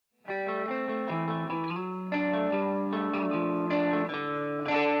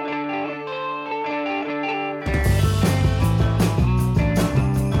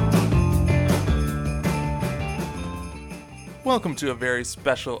Welcome to a very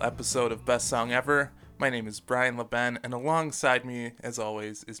special episode of Best Song Ever. My name is Brian LeBen, and alongside me, as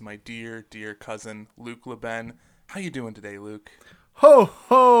always, is my dear, dear cousin, Luke LeBen. How you doing today, Luke? Ho,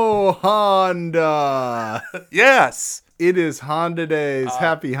 ho, Honda. Yes! It is Honda Days.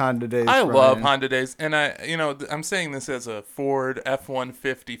 Happy Honda Days, I Brian. love Honda Days, and I'm saying this as a Ford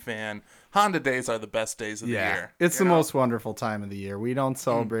F-150 fan. Honda Days are the best days of the year. It's the most wonderful time of the year. We don't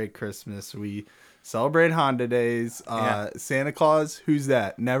celebrate Christmas. We celebrate Honda Days. Santa Claus, who's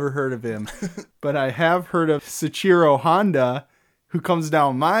that? Never heard of him. But I have heard of Soichiro Honda, who comes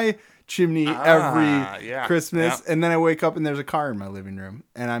down my chimney every Christmas, and then I wake up and there's a car in my living room,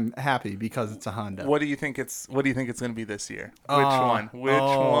 and I'm happy because it's a Honda. What do you think it's going to be this year? Which one?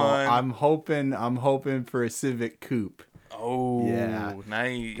 I'm hoping for a Civic Coupe. Oh, yeah,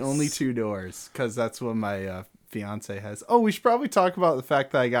 nice. Only 2 doors, because that's what my fiance has. Oh, we should probably talk about the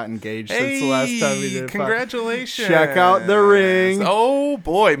fact that I got engaged since the last time we did it. Congratulations. Check out the ring. Oh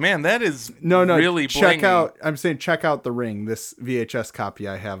boy, man, that is really check blingy. out. I'm saying check out the ring. This VHS copy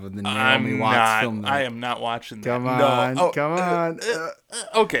I have of the Naomi Watts film. I am not watching that. Come on.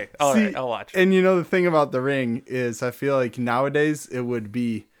 Okay, all right, I'll watch it. And you know the thing about the ring is, I feel like nowadays it would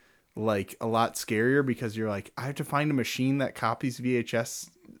be like a lot scarier because you're like, I have to find a machine that copies VHS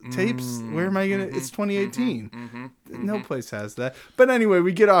tapes. Where am I gonna? It's 2018. No place has that. But anyway,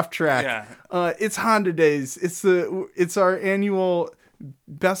 we get off track. Yeah. It's Honda Days. It's our annual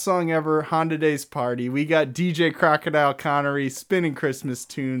Best Song Ever Honda Days party. We got DJ Crocodile Connery spinning Christmas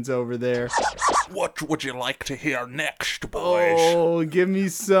tunes over there. What would you like to hear next, boys? Oh, give me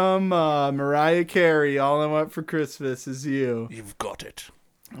some Mariah Carey. All I want for Christmas is you. You've got it.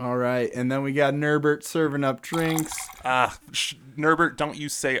 All right, and then we got Nurbert serving up drinks. Nurbert, don't you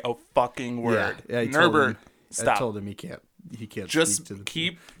say a fucking word. Yeah, Nurbert, stop. I told him he can't just speak to the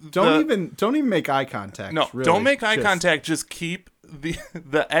keep Don't even make eye contact. No, really. Don't make eye contact. Just keep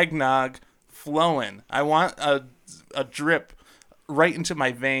the eggnog flowing. I want a drip right into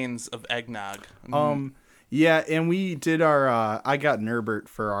my veins of eggnog. Yeah, and we did our I got Nurbert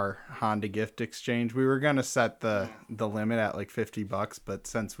for our Honda gift exchange. We were gonna set the limit at like $50, but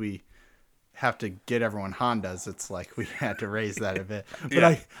since we have to get everyone Hondas, it's like we had to raise that a bit.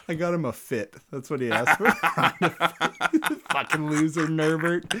 But I got him a Fit. That's what he asked for. Fucking loser,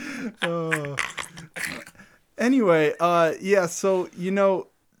 Nurbert. Oh. Anyway, so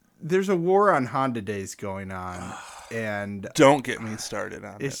there's a war on Honda Days going on. And don't get me started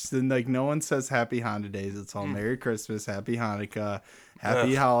on it. Like, no one says Happy Honda Days. It's all Merry Christmas, Happy Hanukkah,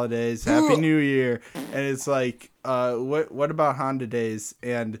 Happy Holidays, Happy New Year. And it's like, what about Honda Days?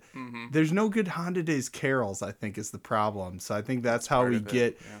 And there's no good Honda Days carols, I think, is the problem. So I think that's how we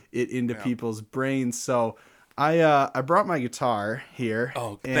get it into people's brains. So I brought my guitar here.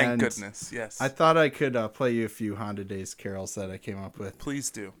 Oh, thank goodness. Yes. I thought I could play you a few Honda Days carols that I came up with. Please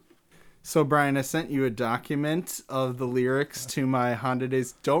do. So, Brian, I sent you a document of the lyrics to my Honda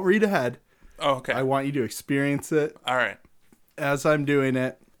Days. Don't read ahead. Oh, okay. I want you to experience it. All right. As I'm doing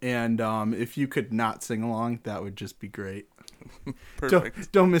it. And if you could not sing along, that would just be great.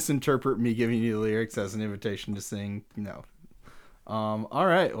 Perfect. Don't misinterpret me giving you the lyrics as an invitation to sing. No. All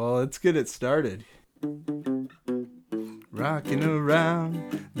right. Well, let's get it started. Rocking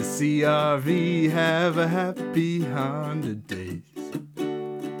around the CRV, have a happy Honda Days.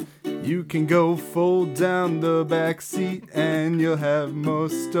 You can go fold down the back seat and you'll have more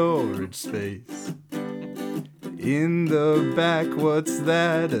storage space. In the back, what's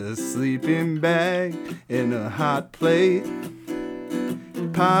that? A sleeping bag and a hot plate.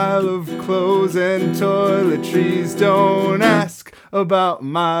 Pile of clothes and toiletries. Don't ask about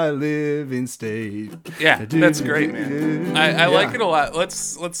my living state. Yeah, that's great, man. I like it a lot.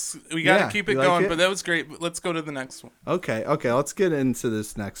 We got to keep it going, but that was great. Let's go to the next one. Okay, let's get into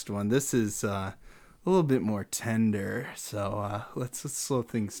this next one. This is a little bit more tender, so let's slow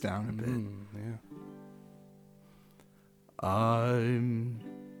things down a bit. I'm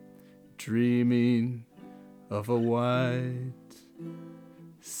dreaming of a white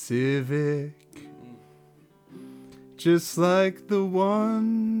Civic, just like the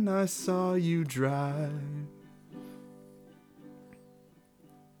one I saw you drive.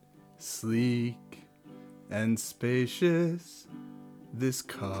 Sleek and spacious, this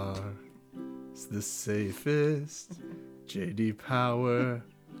car is the safest. J.D. Power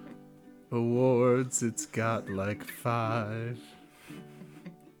awards, it's got like 5.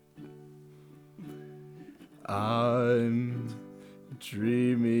 I'm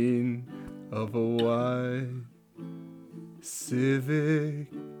dreaming of a white Civic,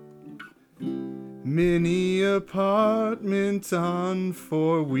 mini apartment on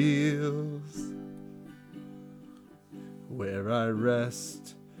 4 wheels. where I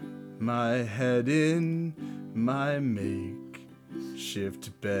rest my head in my makeshift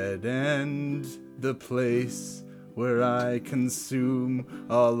bed, and the place where I consume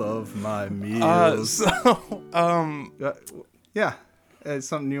all of my meals. Yeah,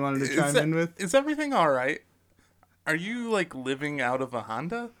 something you wanted to chime in with? Is everything all right? Are you like living out of a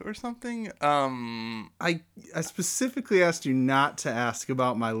Honda or something? I specifically asked you not to ask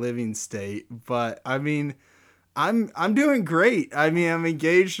about my living state, but I mean, I'm doing great. I mean, I'm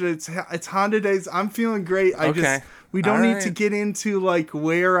engaged. It's Honda days. I'm feeling great. We don't need to get into like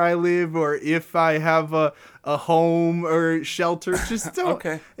where I live or if I have a home or shelter. Just don't.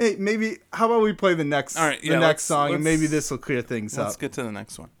 Okay. Hey, maybe how about we play the next song and maybe this will clear things up. Let's get to the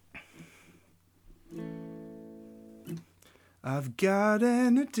next one. I've got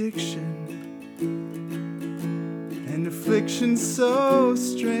an addiction, an affliction so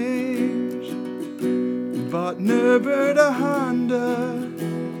strange. Bought Nurbert a Honda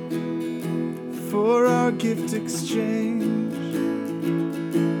for our gift exchange.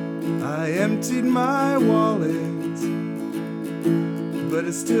 I emptied my wallet, but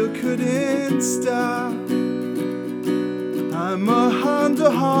I still couldn't stop. I'm a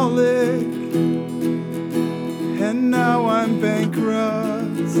Honda-holic, and now I'm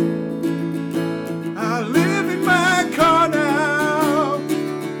bankrupt. I live in my car now.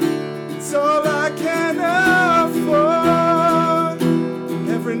 It's all I can afford.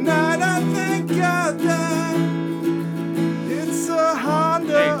 Every night I thank God that it's a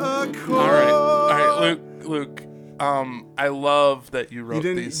Honda Accord. All right, Luke. I love that you wrote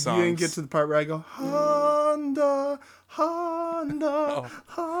these songs. You didn't get to the part where I go Honda.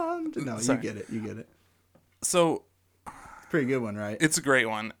 No, sorry. You get it. So, pretty good one, right? It's a great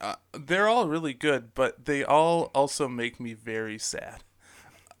one. They're all really good, but they all also make me very sad.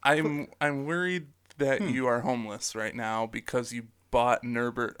 I'm worried that you are homeless right now because you bought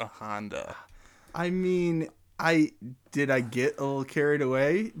Nurbert a Honda. I mean, I get a little carried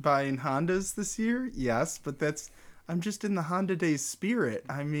away buying Hondas this year? Yes, but I'm just in the Honda Days spirit.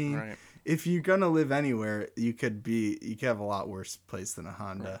 I mean, right. If you're gonna live anywhere, you could have a lot worse place than a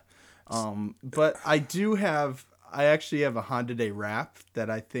Honda. Right. But I actually have a Honda Day rap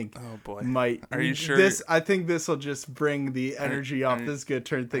that I think might. Are you sure? I think this will just bring the energy off. This is gonna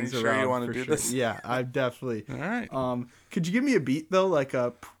turn things around. Sure you want to do this? Yeah, I definitely. All right. Could you give me a beat though, like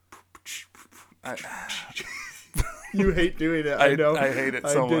a? You hate doing it. I know. I hate it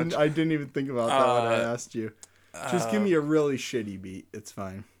so much. I didn't even think about that when I asked you. Just give me a really shitty beat. It's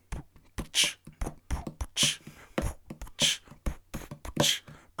fine.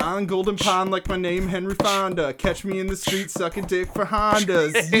 On Golden Pond, like my name, Henry Fonda. Catch me in the street, sucking dick for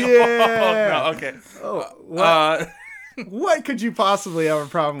Hondas. Yeah. No, okay. Oh, what? What could you possibly have a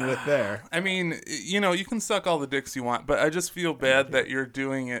problem with there? I mean, you can suck all the dicks you want, but I just feel bad that you're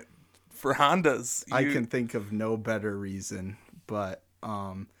doing it for Hondas. I can think of no better reason, but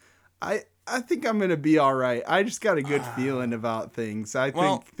I think I'm going to be all right. I just got a good feeling about things. I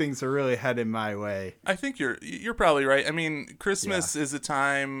think things are really heading my way. I think you're probably right. I mean, Christmas is a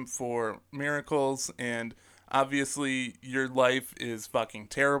time for miracles, and obviously your life is fucking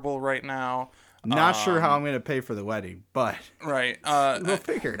terrible right now. Not sure how I'm going to pay for the wedding, but right. We'll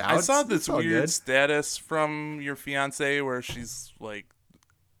figure it out. I saw this weird status from your fiance where she's like,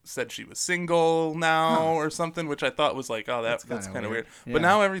 said she was single now or something, which I thought was like, oh, that's kind of weird. Yeah. But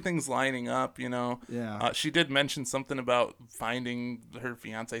now everything's lining up, Yeah. She did mention something about finding her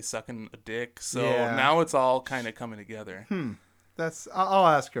fiance sucking a dick, so now it's all kind of coming together. I'll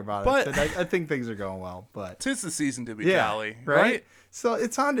ask her about it. But I think things are going well. But 'tis the season to be jolly, right? So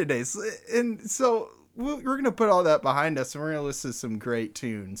it's Honda Days, and so we're gonna put all that behind us, and we're gonna listen to some great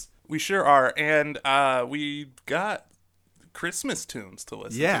tunes. We sure are, and we got Christmas tunes to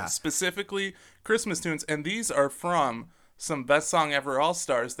listen to, specifically Christmas tunes, and these are from some Best Song Ever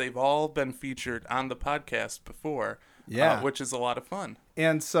All-Stars. They've all been featured on the podcast before, which is a lot of fun.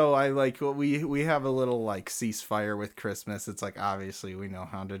 And so I like we have a little like ceasefire with Christmas. It's like, obviously we know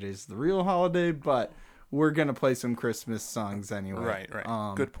Honda Day is the real holiday, but we're gonna play some Christmas songs anyway.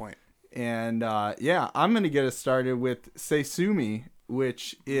 Right. Good point. And I'm gonna get us started with Seisumi,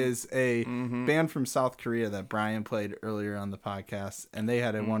 which is a band from South Korea that Brian played earlier on the podcast, and they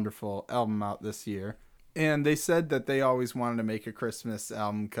had a wonderful album out this year. And they said that they always wanted to make a Christmas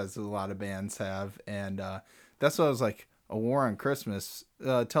album because a lot of bands have, and that's why I was like, a war on Christmas.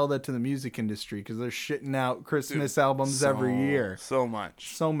 Tell that to the music industry because they're shitting out Christmas albums every year. So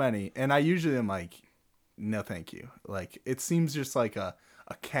much. So many. And I usually am like, no thank you. Like, it seems just like a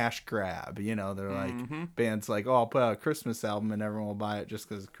cash grab, they're like bands like, oh, I'll put out a Christmas album and everyone will buy it just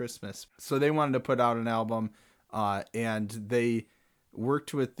because it's Christmas. So they wanted to put out an album And they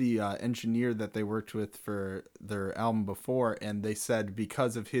worked with the engineer that they worked with for their album before, and they said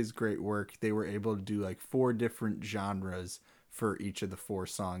because of his great work, they were able to do like 4 different genres for each of the 4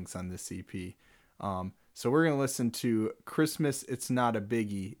 songs on this EP. So we're going to listen to Christmas, It's Not a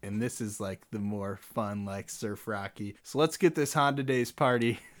Biggie, and this is like the more fun, like surf rocky. So let's get this Honda Days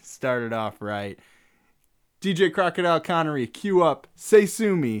party started off right. DJ Crocodile Connery, cue up Say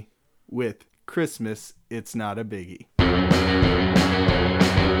Sue Me with Christmas, It's Not a Biggie.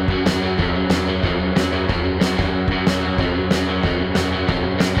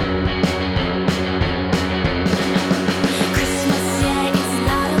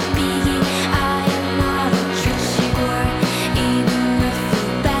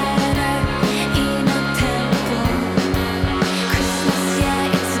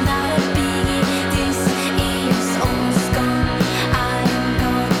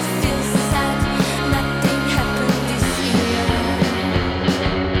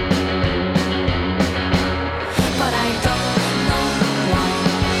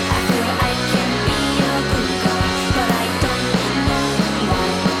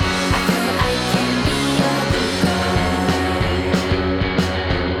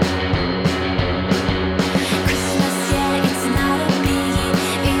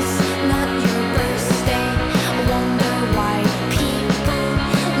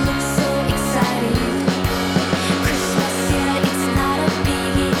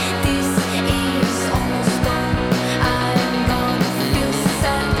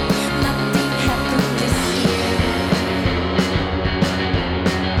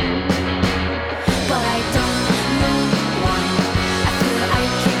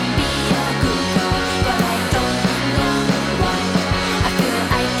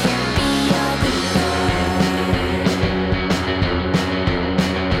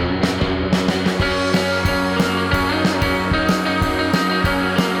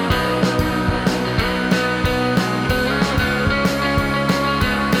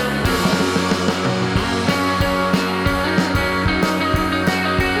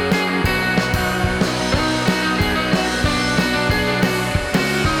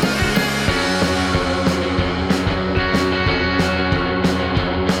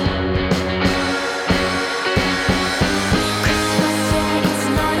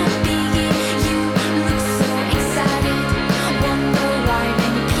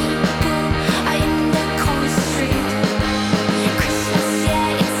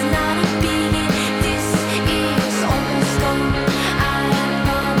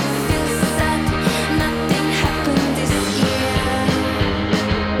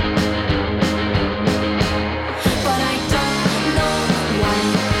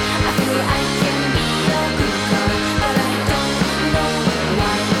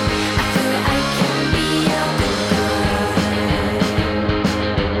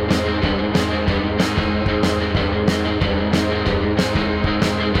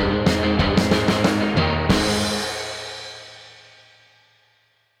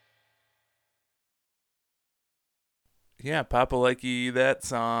 Yeah, Papa Likey, that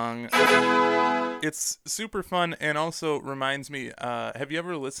song. It's super fun and also reminds me, have you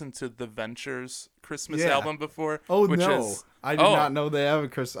ever listened to The Ventures Christmas album before? Oh, no. I did not know they have a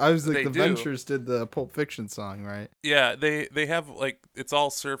Christmas. I was like, The Ventures did the Pulp Fiction song, right? Yeah, they have, like, it's all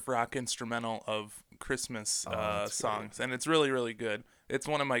surf rock instrumental of Christmas songs, and it's really, really good. It's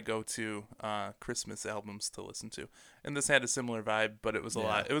one of my go-to Christmas albums to listen to. And this had a similar vibe, but it was a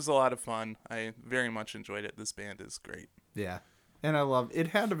lot of fun. I very much enjoyed it. This band is great. Yeah. And I love it.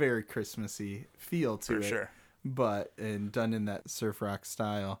 Had a very Christmassy feel to it. For sure. But done in that surf rock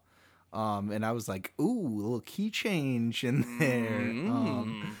style. And I was like, ooh, a little key change in there.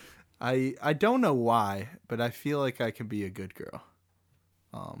 I don't know why, but I feel like I could be a good girl.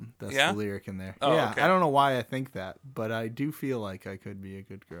 That's the lyric in there. Oh, yeah, okay. I don't know why I think that, but I do feel like I could be a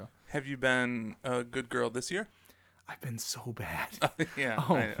good girl. Have you been a good girl this year? I've been so bad. Yeah.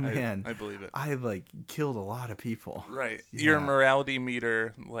 Oh, man. I believe it. I killed a lot of people. Right. Yeah. Your morality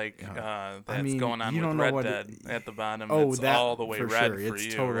meter, that's going on with Red Dead at the bottom. Oh, it's all the way for red sure. For it's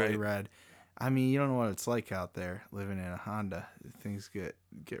you, totally right? red. I mean, you don't know what it's like out there living in a Honda. Things get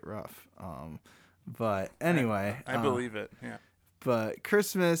rough. But anyway. I believe it, yeah. But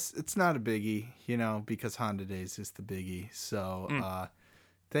Christmas, it's not a biggie, because Honda Days is the biggie. So,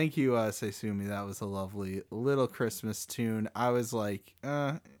 thank you, Seisumi. That was a lovely little Christmas tune. I was like,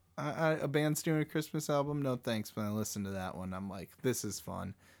 a band's doing a Christmas album? No thanks. When I listened to that one, I'm like, this is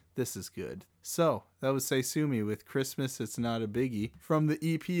fun. This is good. So, that was Seisumi with Christmas, It's Not a Biggie. From the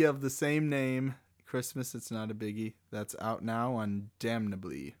EP of the same name, Christmas, It's Not a Biggie. That's out now on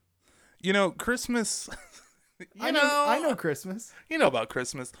Damnably. Christmas... I know Christmas. You know about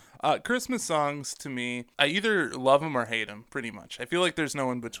Christmas. Christmas songs, to me, I either love them or hate them, pretty much. I feel like there's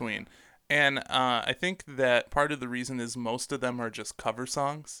no in between. And I think that part of the reason is most of them are just cover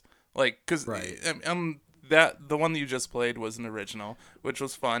songs. Like, because right. the one that you just played was an original, which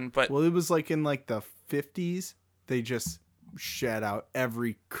was fun. But well, it was like in like the 50s, they just shed out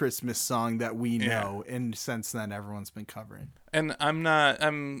every Christmas song that we know, and since then everyone's been covering. And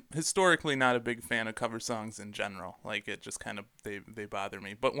I'm historically not a big fan of cover songs in general. Like, it just kind of they bother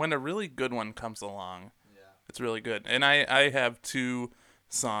me. But when a really good one comes along, it's really good. And I have two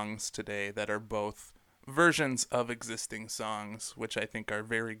songs today that are both versions of existing songs, which I think are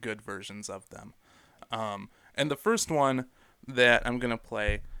very good versions of them. And the first one that I'm gonna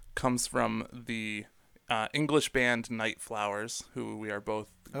play comes from the English band Night Flowers, who we are both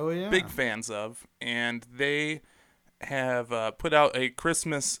big fans of, and they have put out a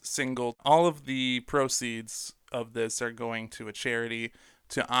Christmas single. All of the proceeds of this are going to a charity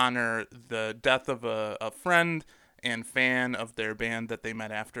to honor the death of a friend and fan of their band that they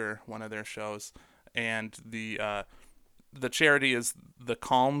met after one of their shows. And the charity is the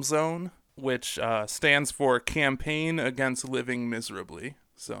Calm Zone, which stands for Campaign Against Living Miserably.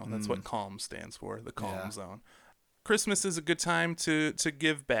 So that's what CALM stands for, the Calm Zone. Christmas is a good time to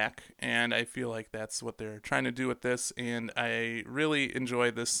give back, and I feel like that's what they're trying to do with this, and I really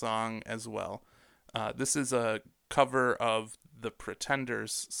enjoy this song as well. This is a cover of the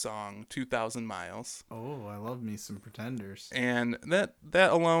Pretenders' song, 2,000 Miles. Oh, I love me some Pretenders. And that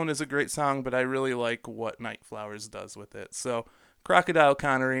alone is a great song, but I really like what Night Flowers does with it. So, Crocodile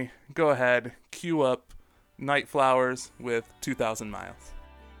Connery, go ahead, cue up Night Flowers with 2,000 Miles.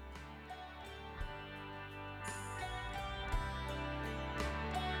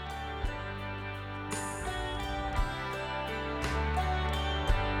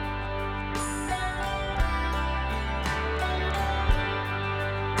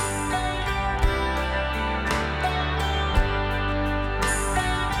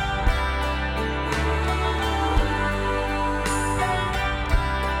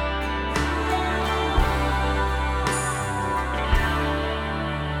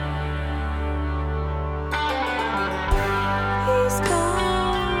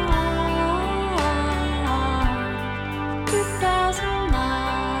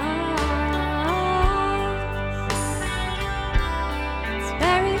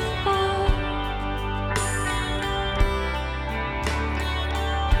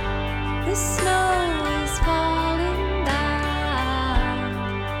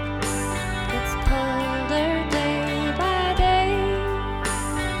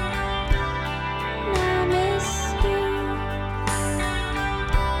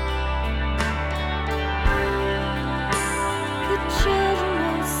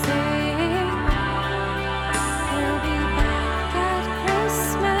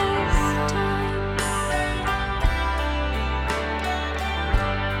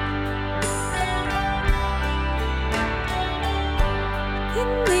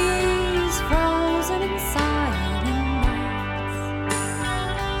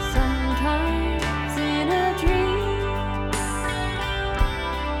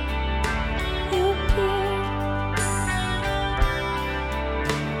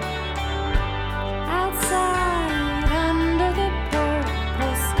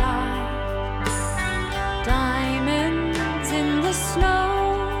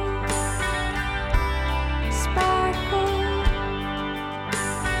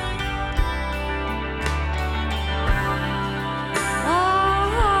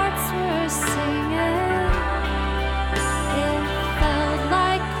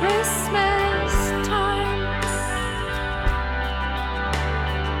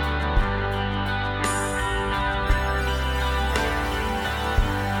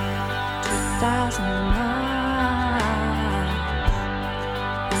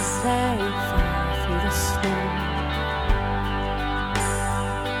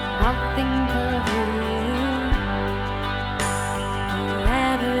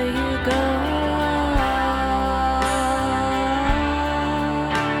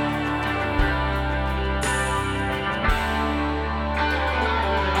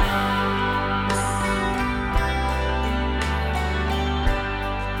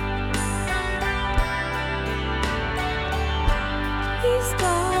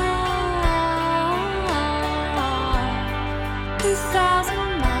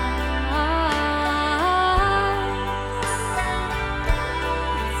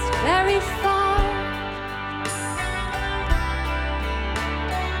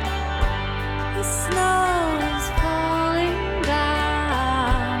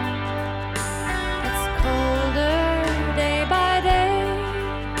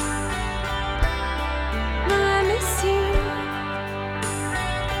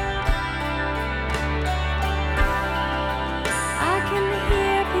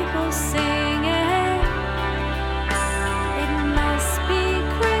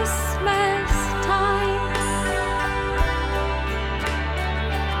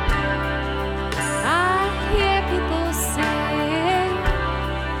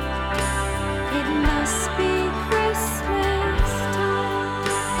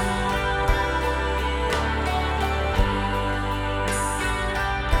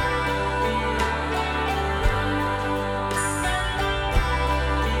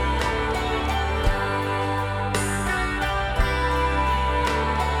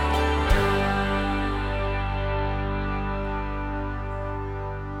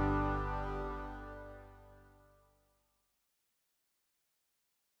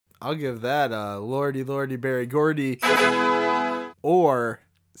 I'll give that a Lordy Lordy Berry Gordy, or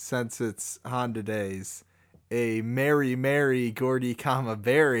since it's Honda Days, a Mary Mary Gordy comma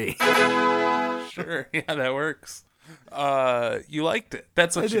Berry. Sure, yeah, that works. You liked it.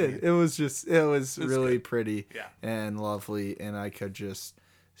 That's what I you did. need. It was really good. pretty Yeah. and lovely, and I could just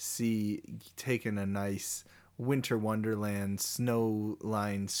see taking a nice winter wonderland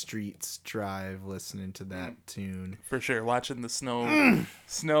snow-lined streets drive listening to that tune. For sure, watching the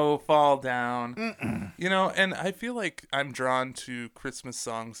snow fall down. You know, and I feel like I'm drawn to Christmas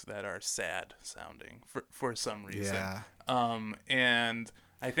songs that are sad sounding for some reason. Yeah. And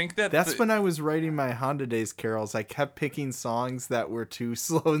I think that's when I was writing my Honda Days carols. I kept picking songs that were too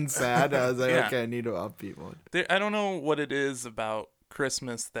slow and sad. I was like, Yeah. okay, I need to upbeat one. I don't know what it is about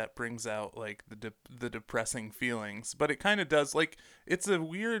Christmas that brings out like the depressing feelings, but it kind of does. Like, it's a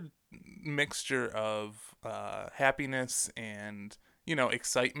weird mixture of happiness and, you know,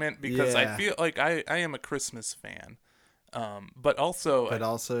 excitement, because I feel like I am a Christmas fan, but also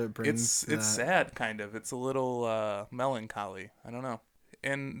it brings it's sad, kind of. It's a little melancholy. I don't know.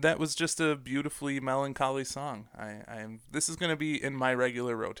 And that was just a beautifully melancholy song. This is going to be in my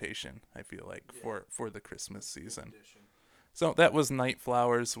regular rotation, I feel like, for the Christmas season. So that was Night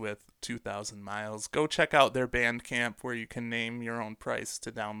Flowers with 2,000 Miles. Go check out their Bandcamp, where you can name your own price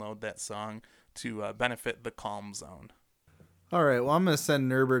to download that song to benefit the Calm Zone. All right, well, I'm going to send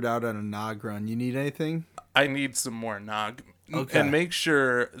Nurbert out on a Nog run. You need anything? I need some more Nog. Okay. And make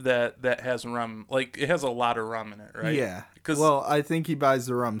sure that has rum. Like, it has a lot of rum in it, right? Yeah. Well, I think he buys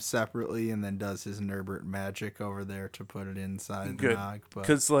the rum separately and then does his Nurbert magic over there to put it inside the Nog.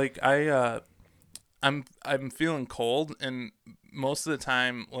 Because, like, I'm feeling cold, and most of the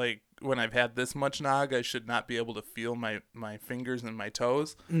time, like, when I've had this much Nog, I should not be able to feel my fingers and my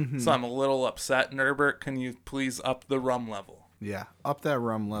toes. Mm-hmm. So I'm a little upset. Nurbert, can you please up the rum level? Yeah, up that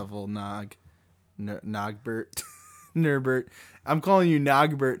rum level, Nog. Nogbert. Nurbert. I'm calling you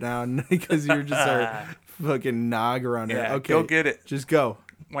Nogbert now because you're just our fucking Nog runner. Yeah, okay, go get it. Just go.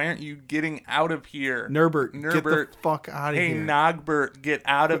 Why aren't you getting out of here? Nurbert, get the fuck out of here. Hey, Nogbert, get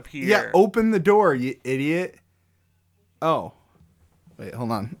out of here. Yeah, open the door, you idiot. Oh. Wait,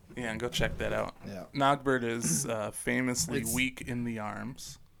 hold on. Yeah, go check that out. Yeah. Nogbert is famously weak in the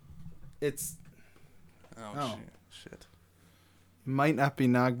arms. It's... Oh. Shit. Might not be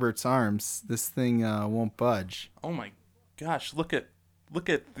Nogbert's arms. This thing won't budge. Oh my gosh, look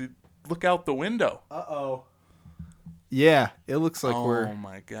out the window. Uh-oh. Yeah, it looks like oh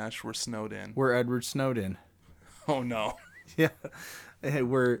my gosh, we're snowed in. We're Edward Snowden. Oh no. Yeah. Hey,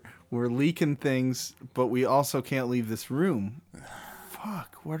 we're leaking things, but we also can't leave this room.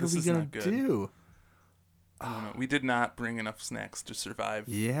 Fuck, what are we gonna do? I don't know. We did not bring enough snacks to survive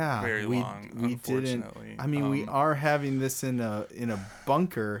very we long, we unfortunately. Didn't. I mean, we are having this in a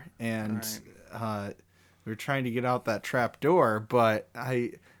bunker, and we're trying to get out that trap door, but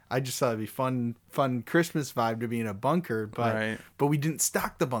I just thought it'd be fun Christmas vibe to be in a bunker, but we didn't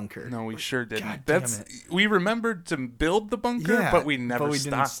stock the bunker. No, we sure didn't. God damn it. We remembered to build the bunker, but we never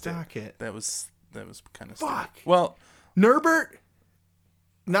didn't stock it. That was kind of fuck. Stupid. Well, Nurbert,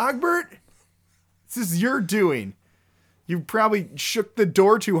 Nogbert, this is your doing. You probably shook the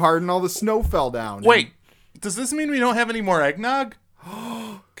door too hard and all the snow fell down. Wait, does this mean we don't have any more eggnog?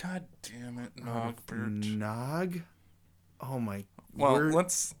 God damn it, Nogbert. Nog? Oh my. Well,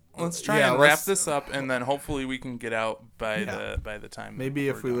 let's try and wrap this up, and then hopefully we can get out by the time. Maybe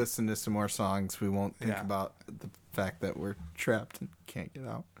if we listen to some more songs, we won't think about the fact that we're trapped and can't get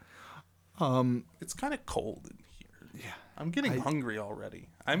out. It's kind of cold in here. Yeah, I'm getting hungry already.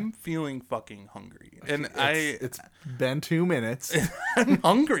 I'm feeling fucking hungry, and it's been 2 minutes. I'm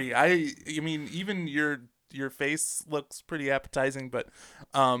hungry. I mean, even your face looks pretty appetizing, but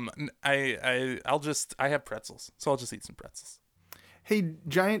I have pretzels, so I'll just eat some pretzels. Hey,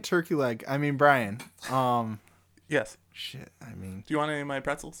 giant turkey leg. I mean, Brian. Yes. Shit. I mean, do you want any of my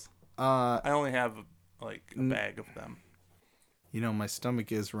pretzels? I only have like a bag of them. You know, my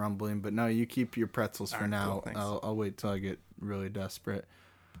stomach is rumbling, but no, you keep your pretzels for now. Cool, I'll wait till I get really desperate.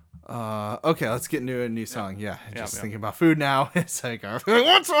 Okay, let's get into a new song. Yeah, just thinking about food now. It's like, I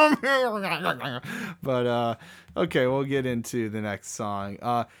want some. But okay, we'll get into the next song.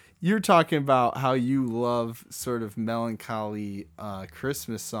 You're talking about how you love sort of melancholy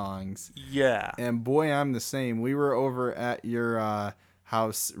Christmas songs. Yeah. And boy, I'm the same. We were over at your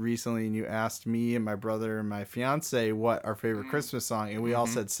house recently, and you asked me and my brother and my fiance what our favorite Christmas song, and we all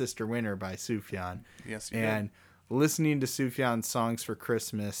said Sister Winter by Sufjan. Yes, you and did. Listening to Sufjan's Songs for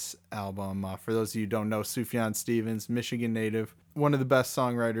Christmas album, for those of you who don't know, Sufjan Stevens, Michigan native, one of the best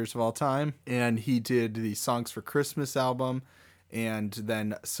songwriters of all time, and he did the Songs for Christmas album. and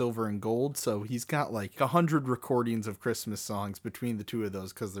then Silver and Gold. So he's got like 100 recordings of Christmas songs between the two of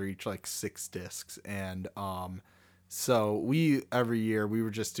those because they're each like 6 discs. And so we every year, we were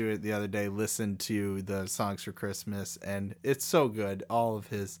just doing it the other day, listen to the songs for Christmas, and it's so good. All of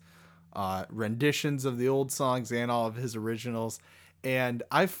his renditions of the old songs and all of his originals. And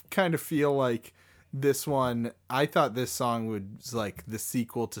I kind of feel like this one, I thought this song was like the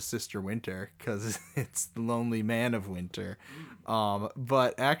sequel to Sister Winter because it's the Lonely Man of Winter.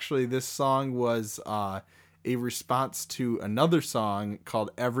 But actually this song was a response to another song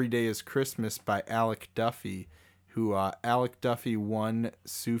called Every Day is Christmas by Alec Duffy, who Alec Duffy won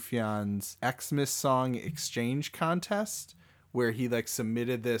Sufjan's Xmas Song Exchange Contest, where he like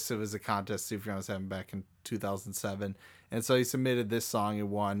submitted this. It was a contest Sufjan was having back in 2007. And so he submitted this song and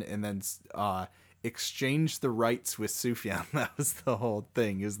won, and then exchanged the rights with Sufjan. That was the whole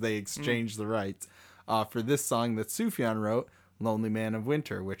thing, is they exchanged the rights for this song that Sufjan wrote, Lonely Man of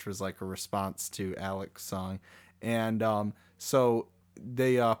Winter, which was like a response to Alec's song. And so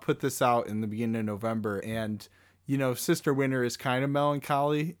they put this out in the beginning of November, and you know, Sister Winter is kind of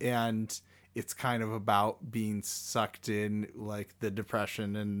melancholy, and it's kind of about being sucked in like the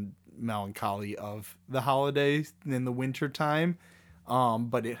depression and melancholy of the holiday in the winter time.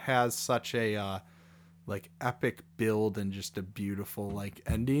 But it has such a like epic build and just a beautiful like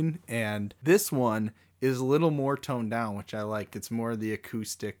ending. And this one is a little more toned down, which I like. It's more the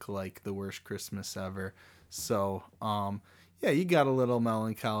acoustic, like The Worst Christmas Ever. So yeah, you got a little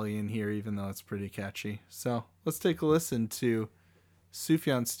melancholy in here, even though it's pretty catchy. So let's take a listen to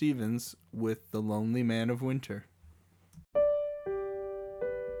Sufjan Stevens with The Lonely Man of Winter.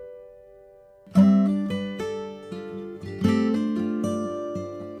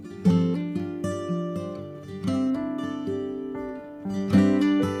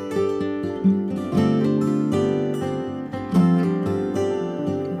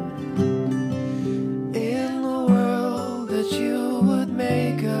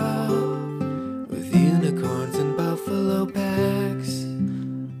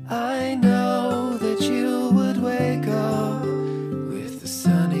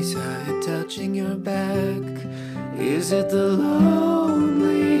 Is it the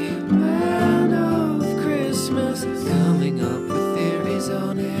lonely man of Christmas coming up with theories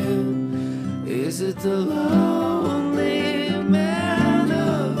on him? Is it the lonely man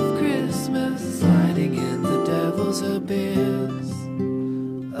of Christmas sliding in the devil's abyss?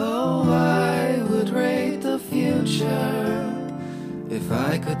 Oh, I would rate the future if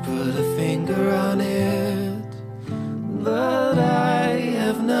I could put a finger on it, but I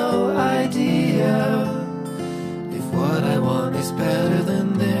have no idea what I want is better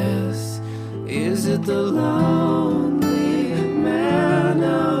than this. Is it the lonely man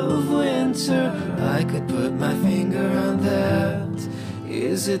of winter? I could put my finger on that.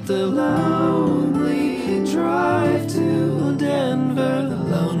 Is it the lonely drive to Denver? The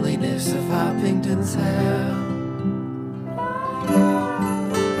loneliness of Hoppington's Hell?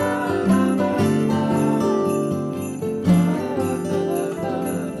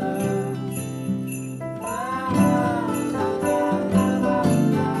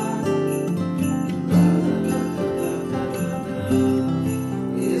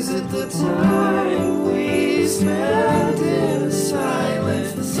 Time we spent in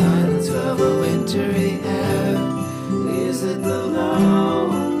silence, the silence of a wintry air. Is it the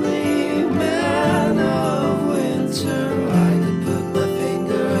lonely man of winter? I could put my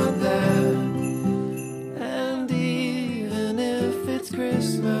finger on that. And even if it's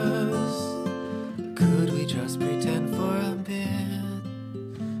Christmas, could we just pretend for a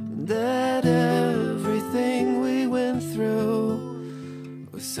bit that everything we went through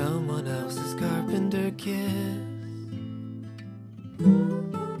was someone else's carpenter kiss?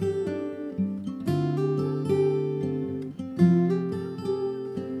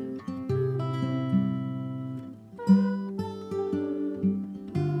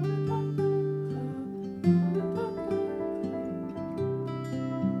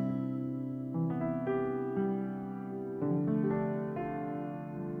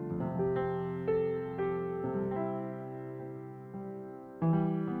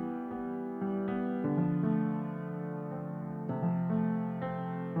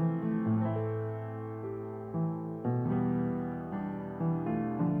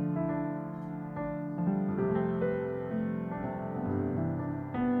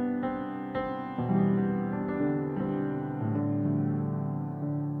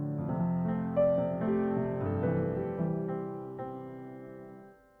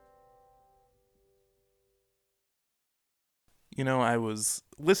 You know, I was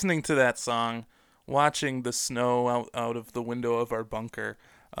listening to that song watching the snow out of the window of our bunker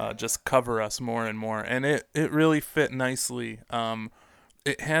just cover us more and more. And it really fit nicely.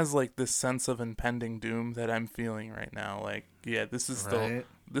 It has like this sense of impending doom that I'm feeling right now. Like, yeah, this is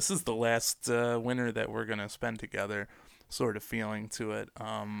the last winter that we're gonna spend together, sort of feeling to it.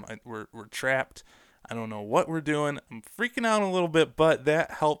 We're trapped. I don't know what we're doing. I'm freaking out a little bit, but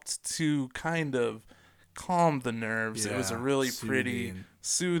that helped to kind of calm the nerves. It was a really pretty,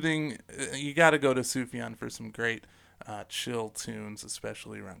 soothing. You got to go to Sufjan for some great chill tunes,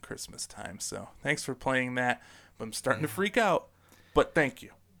 especially around Christmas time. So thanks for playing that. But I'm starting to freak out. But thank you.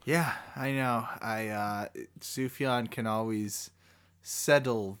 Yeah, I know. Sufjan can always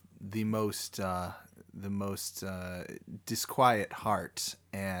settle the most disquiet heart,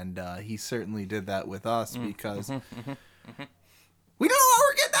 and he certainly did that with us because we don't know how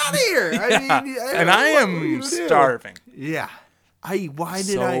we're getting out of here. I mean, I am starving. Yeah. Why did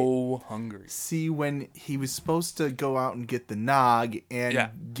so hungry. See, when he was supposed to go out and get the nog and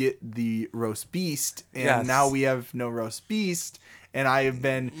get the roast beast, and now we have no roast beast, and I have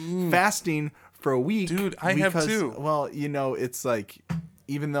been fasting for a week. Dude, I have too. Well, it's like,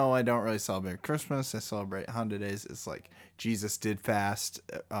 even though I don't really celebrate Christmas, I celebrate holidays. It's like Jesus did fast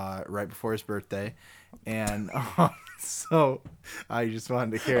right before his birthday, and so I just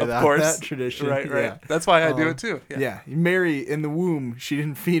wanted to carry that tradition. Right. Yeah. That's why I do it too. Yeah. Mary in the womb, she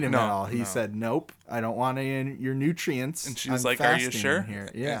didn't feed him at all. He said, "Nope, I don't want any of your nutrients." And she was like, "Are you sure?" Here.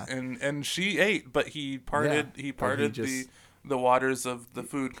 Yeah. And she ate, but he parted the waters of the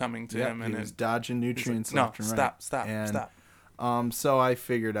food coming to him, and he was dodging nutrients. Like, no, stop. So I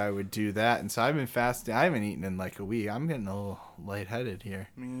figured I would do that, and so I've been fasting. I haven't eaten in like a week. I'm getting a little lightheaded here.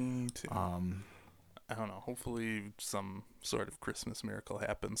 Me too. I don't know. Hopefully some sort of Christmas miracle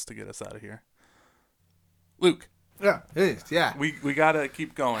happens to get us out of here. Luke. Yeah, it is. Yeah. We gotta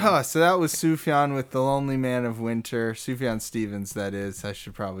keep going. So that was Sufjan with The Lonely Man of Winter. Sufjan Stevens, that is. I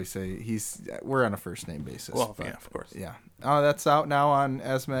should probably say we're on a first name basis. Well, yeah, of course. Yeah. Oh, that's out now on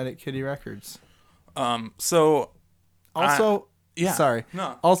Asthmatic Kitty Records. So also, sorry.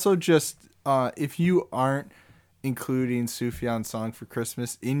 No. Also, just if you aren't including Sufjan's Song for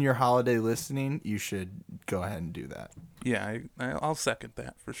Christmas in your holiday listening, you should go ahead and do that. Yeah, I'll second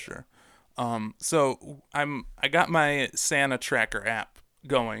that for sure. So I got my Santa Tracker app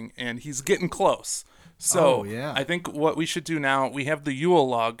going, and he's getting close. So I think what we should do now, we have the Yule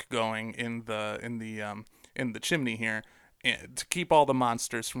log going in the chimney here, and to keep all the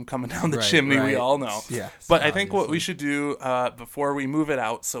monsters from coming down the chimney. We all know. Yeah. But I think what we should do before we move it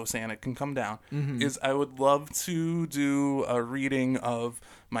out so Santa can come down is I would love to do a reading of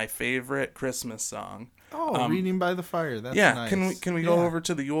my favorite Christmas song. Oh, reading by the fire. That's nice. Can we go over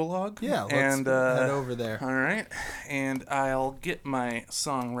to the Yule log? Yeah, let's head over there. All right. And I'll get my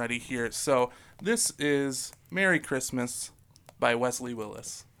song ready here. So this is Merry Christmas by Wesley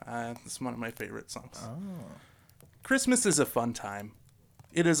Willis. This is one of my favorite songs. Oh. Christmas is a fun time.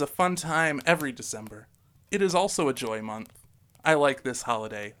 It is a fun time every December. It is also a joy month. I like this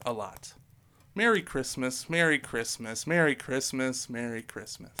holiday a lot. Merry Christmas, Merry Christmas, Merry Christmas, Merry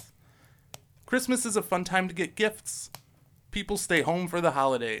Christmas. Christmas is a fun time to get gifts. People stay home for the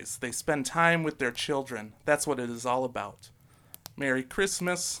holidays. They spend time with their children. That's what it is all about. Merry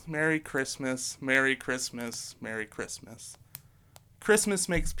Christmas, Merry Christmas, Merry Christmas, Merry Christmas. Christmas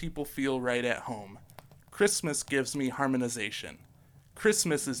makes people feel right at home. Christmas gives me harmonization.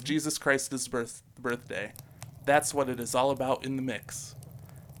 Christmas is Jesus Christ's birthday. That's what it is all about in the mix.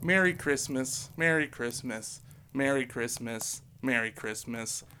 Merry Christmas, Merry Christmas, Merry Christmas, Merry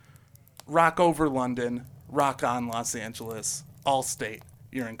Christmas. Rock over London, rock on Los Angeles. Allstate,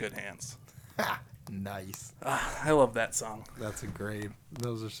 you're in good hands. Nice. I love that song.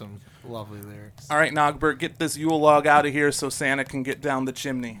 Those are some lovely lyrics. All right, Nogbert, get this Yule log out of here so Santa can get down the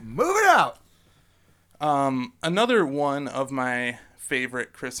chimney. Move it out! Another one of my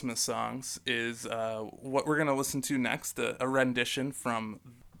favorite Christmas songs is what we're going to listen to next, a rendition from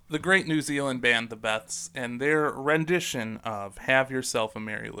the great New Zealand band The Beths, and their rendition of Have Yourself a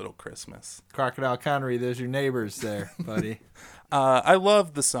Merry Little Christmas. Crocodile Connery, there's your neighbors there, buddy. I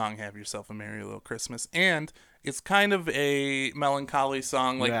love the song Have Yourself a Merry Little Christmas, and it's kind of a melancholy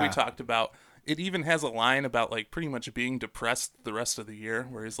song like we talked about. It even has a line about like pretty much being depressed the rest of the year,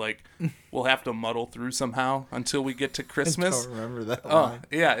 where he's like, we'll have to muddle through somehow until we get to Christmas. I don't remember that line.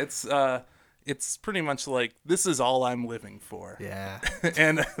 Yeah, it's pretty much like, this is all I'm living for. Yeah.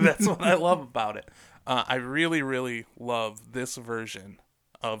 And that's what I love about it. I really, really love this version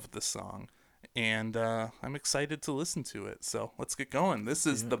of the song, and I'm excited to listen to it. So let's get going. This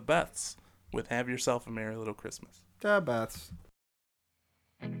is The Beths with Have Yourself a Merry Little Christmas. The Beths.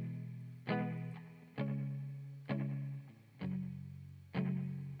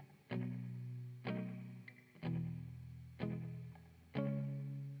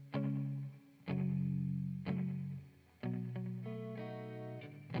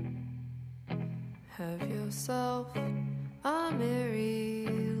 Have yourself a merry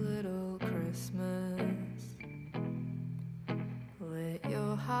little Christmas. Let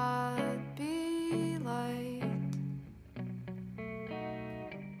your heart be light.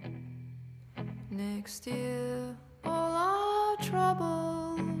 Next year, all our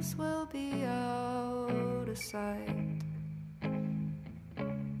troubles will be out of sight.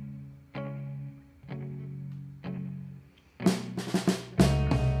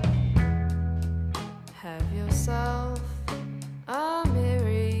 Have yourself a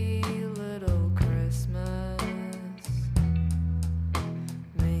merry little Christmas.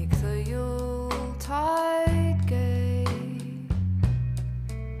 Make the Yuletide gay.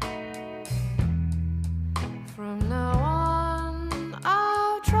 From now on,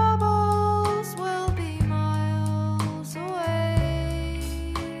 our troubles will be miles away.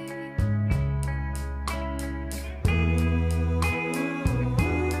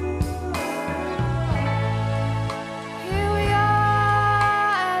 Here we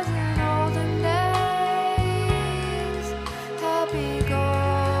are as in olden days, happy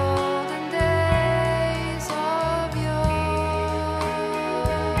golden days of yore.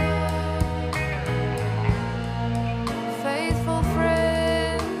 Faithful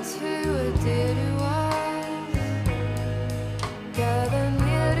friends who are dear to us, gather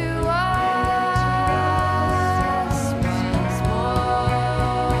near to us once more.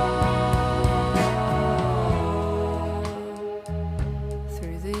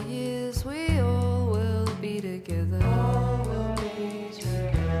 Through the years we all will be together.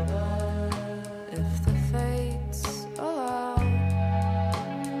 If the fates allow.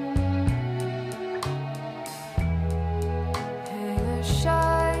 Hang a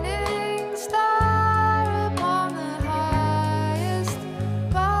shining star upon the highest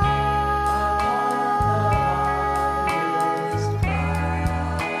bough,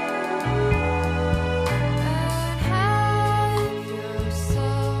 and have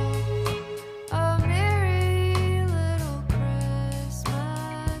yourself a merry little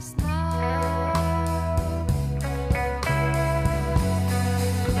Christmas now.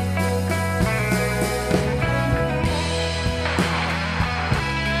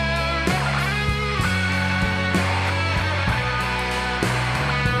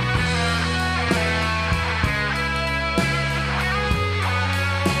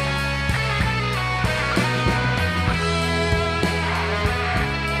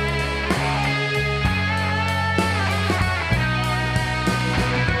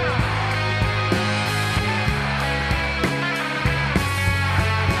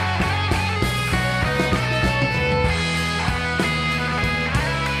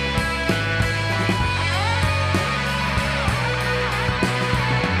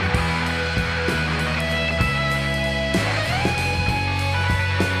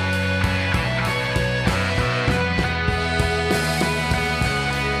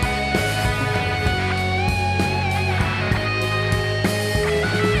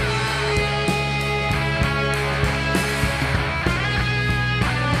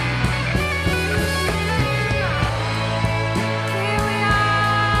 Here we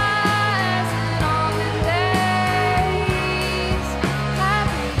are as in olden days,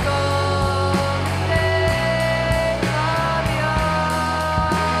 happy golden days of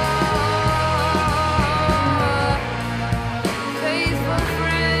yore. Faithful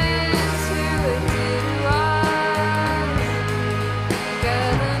friends who are dear to us,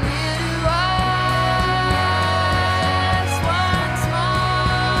 gather near to us once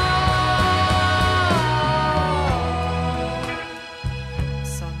more.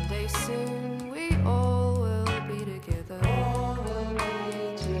 Someday soon we all will be together.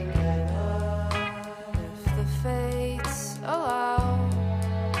 If the fates allow.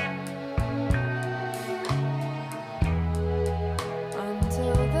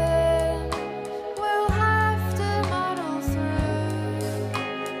 Until then, we'll have to muddle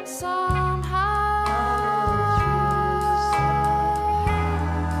through somehow.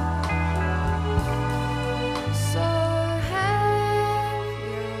 So have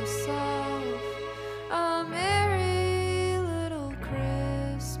yourself a merry little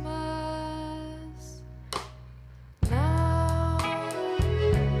Christmas now.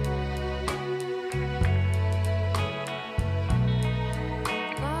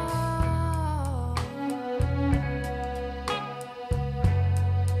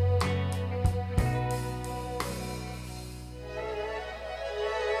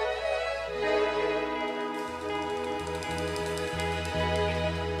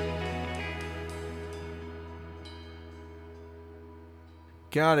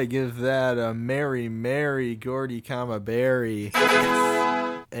 Gotta give that a Mary Mary Gordy, Berry.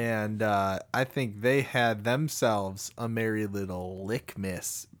 And I think they had themselves a merry little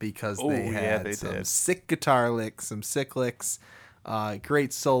lickmas because they had some sick guitar licks, some sick licks.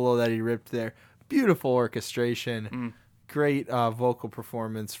 Great solo that he ripped there. Beautiful orchestration. Great vocal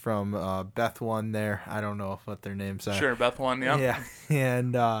performance from Beth One there. I don't know what their names are. Sure, Beth One, yeah. Yeah.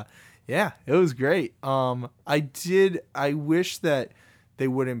 And yeah, it was great. I wish that they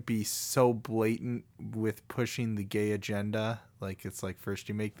wouldn't be so blatant with pushing the gay agenda. Like, it's like, first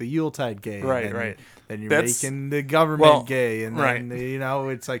you make the Yuletide gay. Right. Then you're making the government gay. And right. then,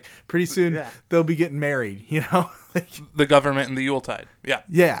 it's like pretty soon they'll be getting married, Like, the government and the Yuletide. Yeah.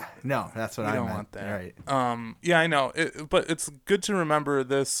 Yeah. No, that's what I don't meant. want that. Right. Yeah, I know. But it's good to remember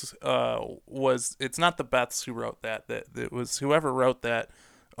this it's not the Beths who wrote that. That it was whoever wrote that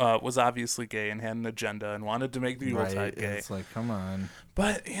was obviously gay and had an agenda and wanted to make the Yuletide gay. It's like, come on.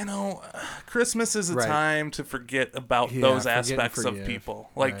 But, Christmas is a time to forget about those aspects of people.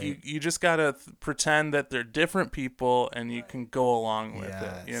 Like, you just got to pretend that they're different people and you can go along with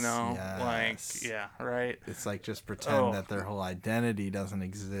it, Yes. Like, right? It's like, just pretend that their whole identity doesn't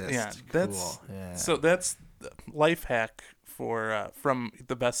exist. Yeah, cool. So that's life hack from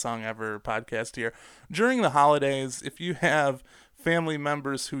the Best Song Ever podcast here. During the holidays, if you have family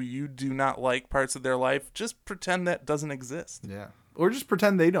members who you do not like parts of their life, just pretend that doesn't exist. Yeah. Or just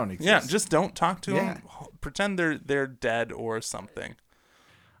pretend they don't exist. Yeah, just don't talk to them. Pretend they're dead or something.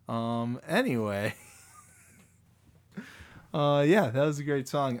 Anyway. That was a great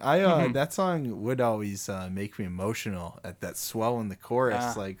song. That song would always make me emotional at that swell in the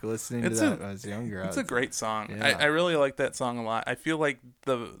chorus, like listening to that when I was younger. It's a great song. Yeah. I really like that song a lot. I feel like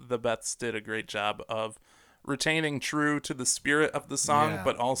the Beths did a great job of retaining true to the spirit of the song,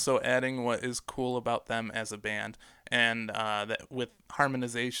 but also adding what is cool about them as a band. And that with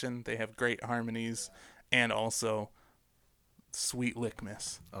harmonization, they have great harmonies and also sweet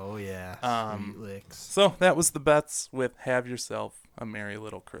lickmas. Oh yeah, sweet licks. So that was the Beths with Have Yourself a Merry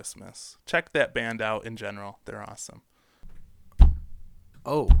Little Christmas. Check that band out in general. They're awesome.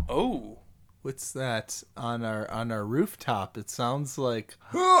 Oh. What's that on our rooftop? It sounds like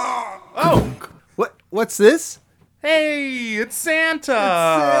What's this? Hey, it's Santa.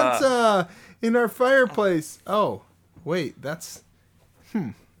 It's Santa in our fireplace. Oh, wait, that's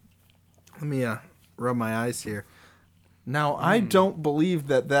Let me rub my eyes here. Now, I don't believe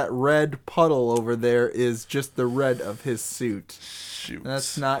that red puddle over there is just the red of his suit. Shoot.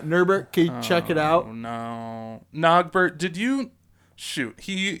 That's not. Nurbert, can you check it out? No. Nogbert, did you shoot?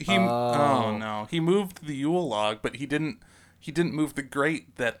 Oh no. He moved the Yule log, but he didn't move the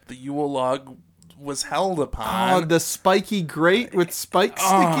grate that the Yule log was held upon. Oh, the spiky grate with spikes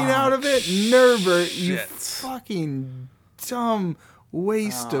sticking out of it? Nurbert, you fucking dumb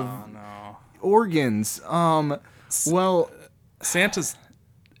waste of organs. Well, Santa's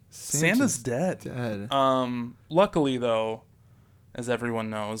dead. Luckily though, as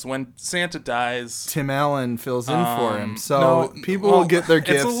everyone knows, when Santa dies, Tim Allen fills in for him. So people will get their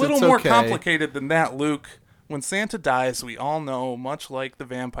gifts. It's a little more complicated than that, Luke. When Santa dies, we all know, much like the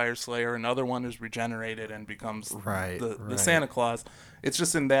Vampire Slayer, another one is regenerated and becomes the Santa Claus. It's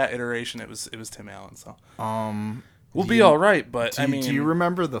just in that iteration, it was Tim Allen. So we'll be all right. But do you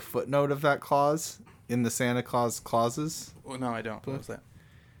remember the footnote of that clause in the Santa Claus clauses? Well, no, I don't. What was that?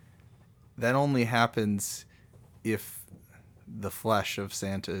 That only happens if the flesh of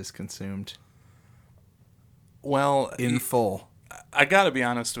Santa is consumed. Well, in full. I gotta be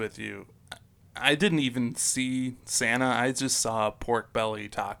honest with you. I didn't even see Santa. I just saw pork belly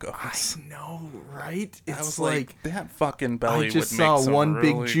tacos. I know, right? I was like that fucking belly. I just would saw make some one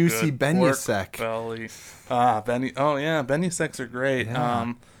really big juicy beignet belly. Oh yeah, beignets are great.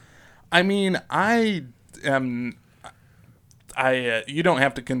 Yeah. I mean, you don't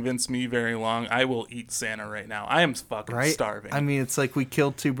have to convince me very long. I will eat Santa right now. I am fucking starving. I mean, it's like we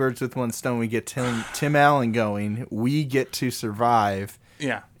killed two birds with one stone. We get Tim Allen going. We get to survive.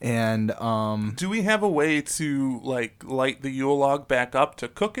 Yeah. And do we have a way to light the Yule log back up to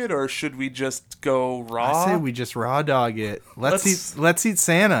cook it, or should we just go raw? I say we just raw dog it. Let's eat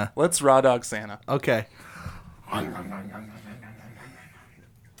Santa. Let's raw dog Santa. Okay.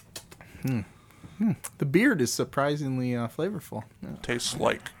 The beard is surprisingly flavorful. Yeah. Tastes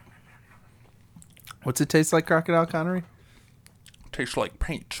like. What's it taste like, Crocodile Connery? Tastes like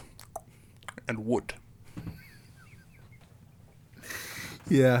paint and wood.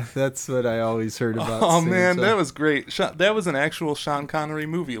 Yeah, that's what I always heard about. Oh, Santa. Man, that was great. That was an actual Sean Connery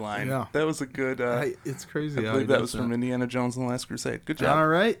movie line. Yeah. That was a good... it's crazy. I believe that was from Indiana Jones and the Last Crusade. Good job. All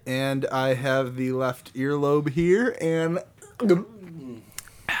right, and I have the left earlobe here, and...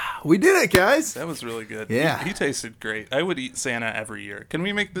 We did it, guys. That was really good. Yeah. He tasted great. I would eat Santa every year. Can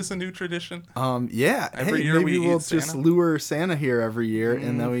we make this a new tradition? Yeah. Every year maybe we we'll eat just Santa? lure Santa here every year,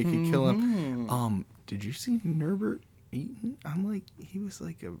 and then we can kill him. Did you see Norbert eating? He was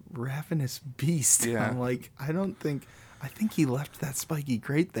like a ravenous beast. Yeah. I'm like, I think he left that spiky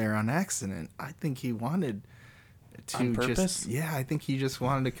grate there on accident. I think he wanted to On purpose? I think he just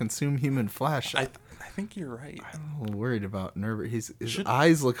wanted to consume human flesh. I think you're right. I'm a little worried about Norbert. His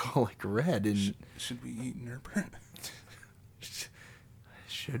eyes look all like red. And Should we eat Norbert?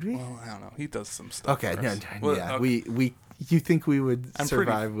 should we? Well, I don't know. He does some stuff. Okay, for no, us. yeah, Well, okay. we. You think we would I'm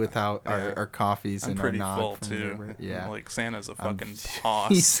survive pretty- without our coffees I'm and pretty our full nog from too. Norbert? Yeah, Like Santa's a fucking He's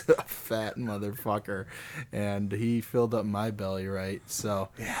hoss. a fat motherfucker, and he filled up my belly right. So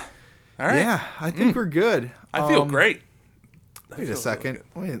All right. yeah, I think we're good. I feel great. I Wait feel a so second.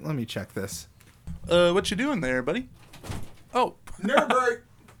 Wait, let me check this. good. What you doing there, buddy? Oh, Norbert.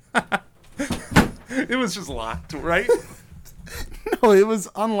 it was just locked, right? No, it was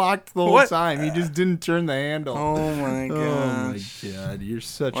unlocked the whole What? time. You just didn't turn the handle. Oh my gosh. Oh my god, you're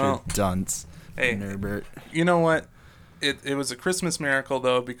such Well, a dunce, hey. Norbert. You know what? It was a Christmas miracle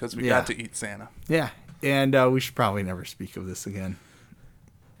though because we Yeah. got to eat Santa. Yeah, and we should probably never speak of this again.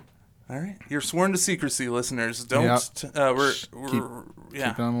 All right, you're sworn to secrecy, listeners. Don't. Yep. We're Keep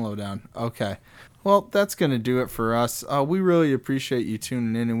it on the lowdown. Okay. Well, that's going to do it for us. We really appreciate you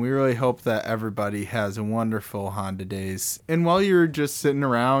tuning in, and we really hope that everybody has a wonderful Honda Days. And while you're just sitting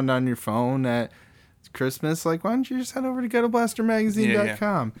around on your phone at Christmas, why don't you just head over to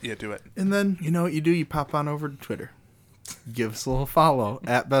GhettoBlasterMagazine.com. Yeah, do it. And then, you know what you do? You pop on over to Twitter. Give us a little follow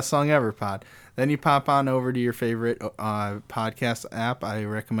at Best Song Ever Pod. Then you pop on over to your favorite podcast app. I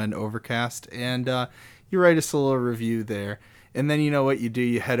recommend Overcast. And you write us a little review there. And then you know what you do?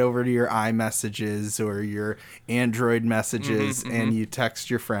 You head over to your iMessages or your Android messages and you text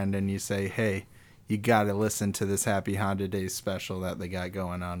your friend and you say, hey, you got to listen to this Happy Honda Days special that they got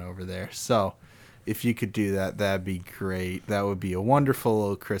going on over there. So if you could do that, that'd be great. That would be a wonderful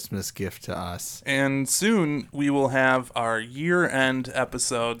little Christmas gift to us. And soon we will have our year-end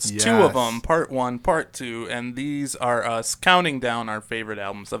episodes, Yes. 2 of them, part 1, part 2, and these are us counting down our favorite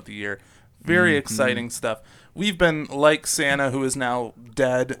albums of the year. Very exciting stuff. We've been like Santa, who is now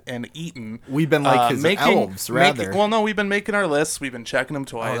dead and eaten. We've been like his elves, rather. We've been making our lists. We've been checking them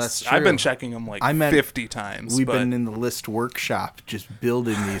twice. that's I've been true. checking them I meant 50 times. We've but been in the list workshop just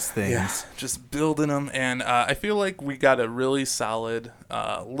building these things. yeah, just building them, and I feel like we got a really solid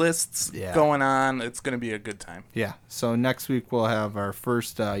lists Yeah. going on. It's going to be a good time. Yeah. So next week we'll have our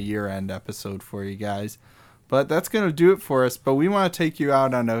first year-end episode for you guys. But that's going to do it for us. But we want to take you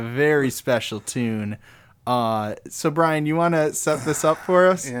out on a very special tune. So Brian, you want to set this up for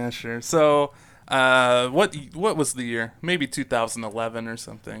us? Yeah, sure. So, what was the year? Maybe 2011 or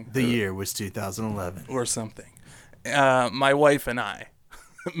something. The year was 2011. Or something. My wife and I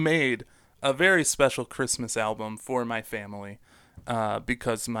made a very special Christmas album for my family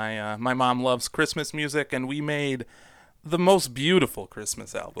because my mom loves Christmas music, and we made the most beautiful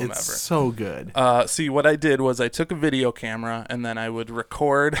Christmas album It's ever. so good. See, what I did was I took a video camera and then I would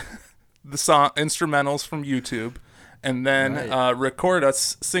record the song instrumentals from YouTube and then Right. record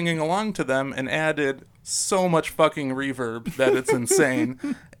us singing along to them and added so much fucking reverb that it's insane.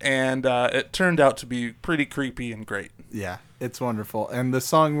 And it turned out to be pretty creepy and great. Yeah, it's wonderful. And the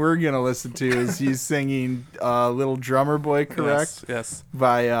song we're going to listen to is you singing Little Drummer Boy, correct? Yes.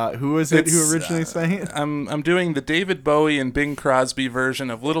 By, who was it who It's, originally sang it? I'm doing the David Bowie and Bing Crosby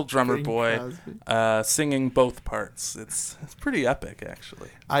version of Little Drummer Bing Boy, singing both parts. It's pretty epic, actually.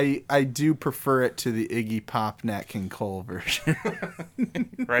 I do prefer it to the Iggy Pop Nat King Cole version.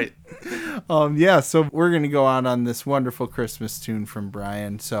 Right. Yeah, so we're going to go out on this wonderful Christmas tune from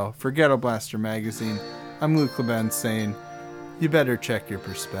Brian. So for Ghetto Blaster Magazine, I'm Luke LeBen saying, you better check your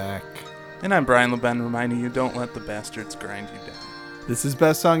perspec. And I'm Brian LeBen reminding you, don't let the bastards grind you down. This is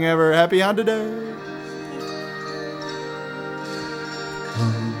Best Song Ever. Happy Honda Day!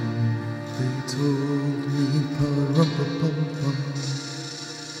 They told me, pa-rum-pa-pum-pum,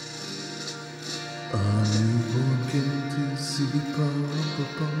 a newborn came to see,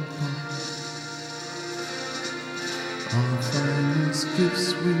 pa-rum-pa-pum-pum. Our finest gifts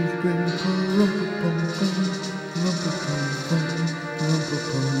we bring, pa-rum-pa-pum-pum, rum-pa-pum-pum,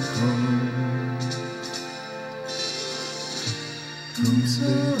 rum-pa-pum-pum. They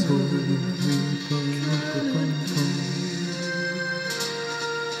told me, pa-rum-pa-pum-pum,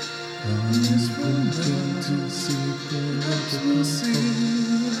 this one came to see pa-rum-pa-pum-pum.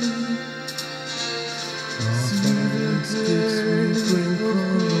 Our finest gifts we bring,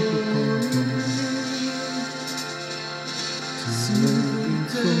 pa-rum-pa-pum-pum, to let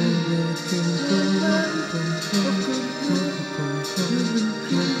it be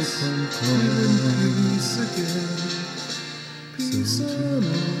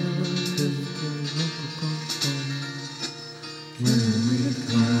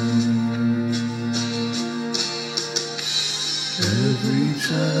home. Every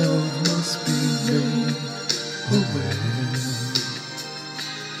child must be made aware.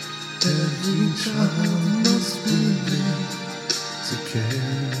 Every child must be made to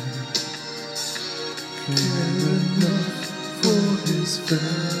care. Care enough for his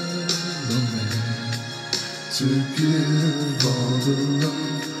fellow man, to give all the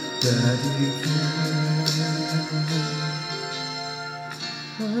love that he can.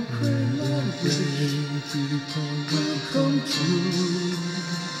 I pray my baby will come true.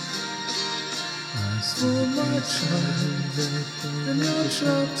 Eyes for my child and your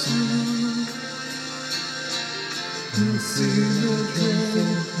child too. We'll see the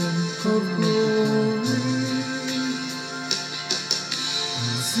day of glory.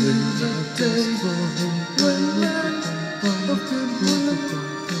 We'll see the day when land of goodwill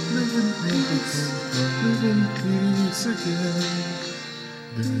live in peace again.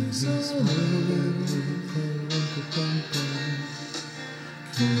 This is where we come.